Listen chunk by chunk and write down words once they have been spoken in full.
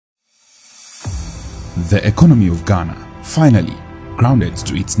The economy of Ghana finally grounded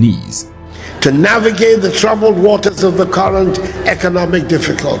to its knees. To navigate the troubled waters of the current economic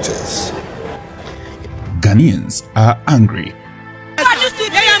difficulties. Ghanaians are angry.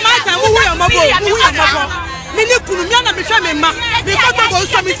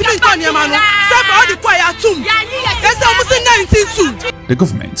 The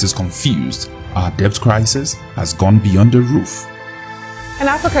government is confused. Our debt crisis has gone beyond the roof. In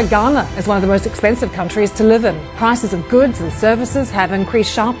Africa, Ghana is one of the most expensive countries to live in. Prices of goods and services have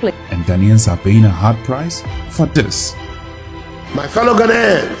increased sharply. And Ghanaians are paying a hard price for this. My fellow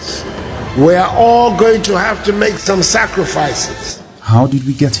Ghanaians, we are all going to have to make some sacrifices. How did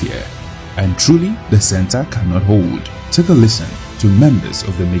we get here? And truly, the center cannot hold. Take a listen to members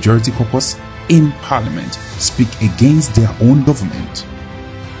of the majority caucus in parliament speak against their own government.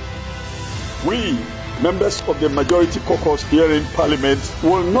 We, members of the majority caucus here in parliament,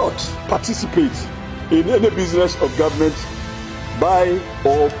 will not participate in any business of government by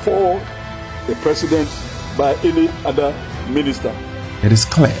or for the president, by any other minister. It is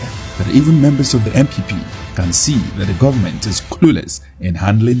clear that even members of the MPP can see that the government is clueless in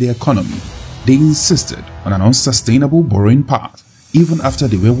handling the economy. They insisted on an unsustainable borrowing path even after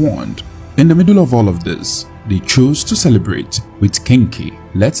they were warned. In the middle of all of this, they chose to celebrate with Kinky.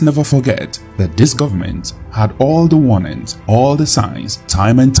 Let's never forget that this government had all the warnings, all the signs,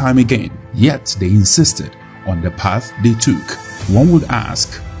 time and time again, yet they insisted on the path they took. One would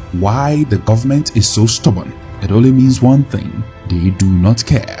ask why the government is so stubborn. It only means one thing: they do not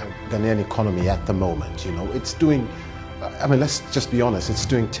care. Ghanaian economy at the moment, it's doing, I mean, let's just be honest, it's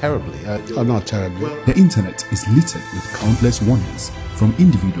doing terribly. Not terribly. The internet is littered with countless warnings from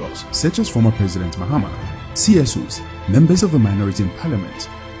individuals such as former President Mahama, CSOs, members of the minority in parliament,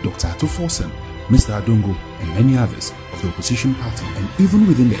 Dr. Ato Forsen, Mr. Adongo, and many others of the opposition party, and even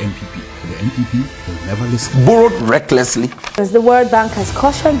within the MPP will never listen. Borrowed recklessly. As the World Bank has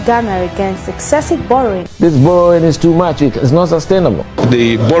cautioned Ghana against excessive borrowing. This borrowing is too much, it's not sustainable.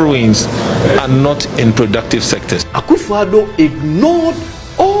 The borrowings are not in productive sectors. Akufo-Addo ignored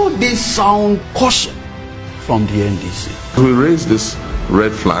all this sound caution from the NDC. We raised this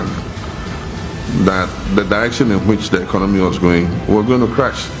red flag that the direction in which the economy was going to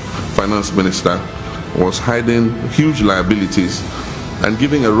crash. Finance minister was hiding huge liabilities and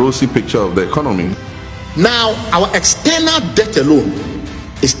giving a rosy picture of the economy. Now, our external debt alone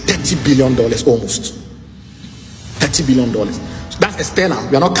is $30 billion almost. $30 billion. So that's external.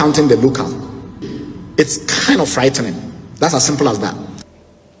 We are not counting the local. It's kind of frightening. That's as simple as that.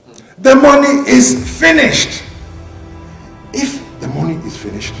 The money is finished. If the money is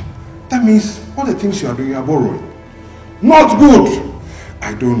finished, that means all the things you are doing, you are borrowing. Not good.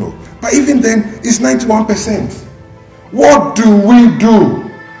 I don't know. But even then, it's 91%. What do we do?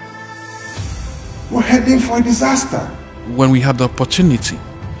 We're heading for a disaster. When we had the opportunity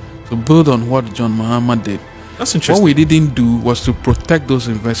to build on what John Mahama did, that's interesting. What we didn't do was to protect those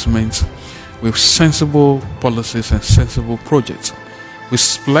investments with sensible policies and sensible projects. We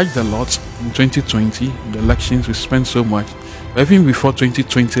pledged a lot in 2020, the elections, we spent so much. But even before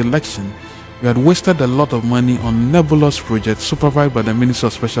 2020 election, we had wasted a lot of money on nebulous projects supervised by the Minister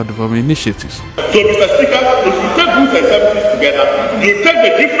of Special Development Initiatives. So, Mr. Speaker, if you take goods and services together, you take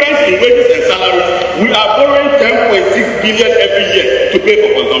the difference in wages and salaries, we are borrowing 10.6 billion every year to pay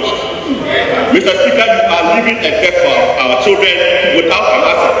for consumption. Mr. Speaker, you are leaving a debt for our children without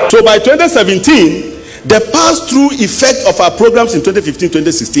an asset. So by 2017, the pass-through effect of our programs in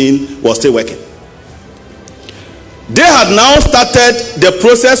 2015-2016 was still working. They had now started the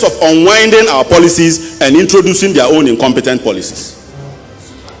process of unwinding our policies and introducing their own incompetent policies.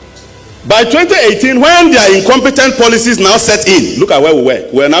 By 2018, when their incompetent policies now set in, look at where we were.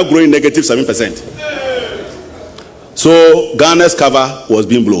 We are now growing negative 7%. So Ghana's cover was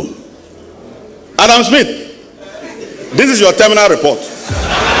being blown. Adam Smith, this is your terminal report.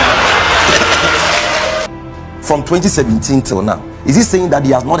 From 2017 till now, is he saying that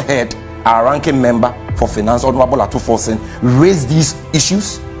he has not heard our ranking member for finance, Honorable Ato Forsen, raise these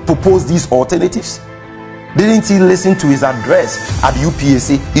issues, propose these alternatives? Didn't he listen to his address at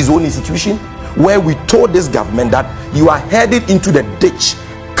UPSA, his own institution, where we told this government that you are headed into the ditch,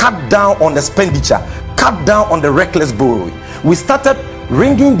 cut down on the expenditure, cut down on the reckless borrowing? We started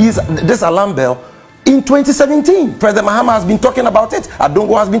ringing this alarm bell in 2017. President Mahama has been talking about it.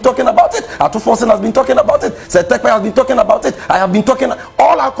 Adongo has been talking about it. Ato Forsen has been talking about it. Setekpe has been talking about it. I have been talking,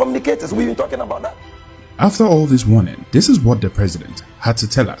 all our communicators, we've been talking about that. After all this warning, this is what the president had to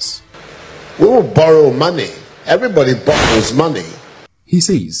tell us. We will borrow money. Everybody borrows money. He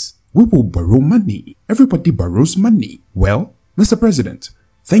says, we will borrow money. Everybody borrows money. Well, Mr. President,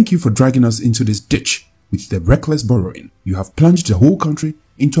 Thank you for dragging us into this ditch. With the reckless borrowing, you have plunged the whole country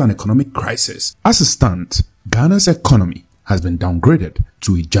into an economic crisis. As it stands, Ghana's economy has been downgraded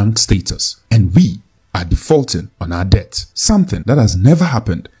to a junk status, and we are defaulting on our debt, something that has never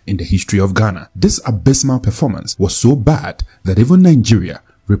happened in the history of Ghana. This abysmal performance was so bad that even Nigeria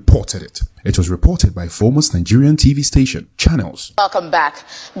reported it. It was reported by foremost Nigerian TV station, Channels. Welcome back.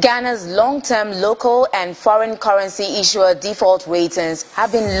 Ghana's long-term local and foreign currency issuer default ratings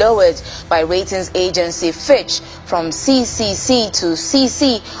have been lowered by ratings agency Fitch from CCC to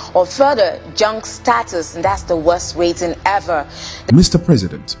CC, or further junk status, and that's the worst rating ever. Mr.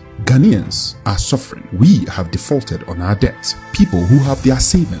 President, Ghanaians are suffering. We have defaulted on our debts. People who have their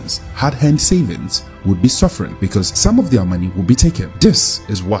savings, hard-earned savings, would be suffering because some of their money will be taken. This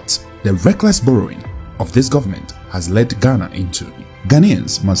is what the reckless borrowing of this government has led Ghana into.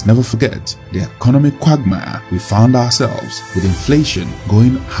 Ghanaians must never forget the economic quagmire we found ourselves, with inflation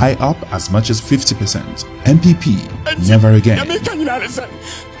going high up as much as 50%. MPP, never again.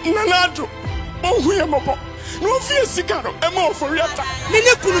 No fear Sicaro, a more for Yata.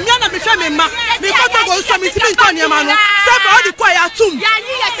 Nini Kumiana, me family, me papa goes some intimate on your man. Stop all the quiet tomb.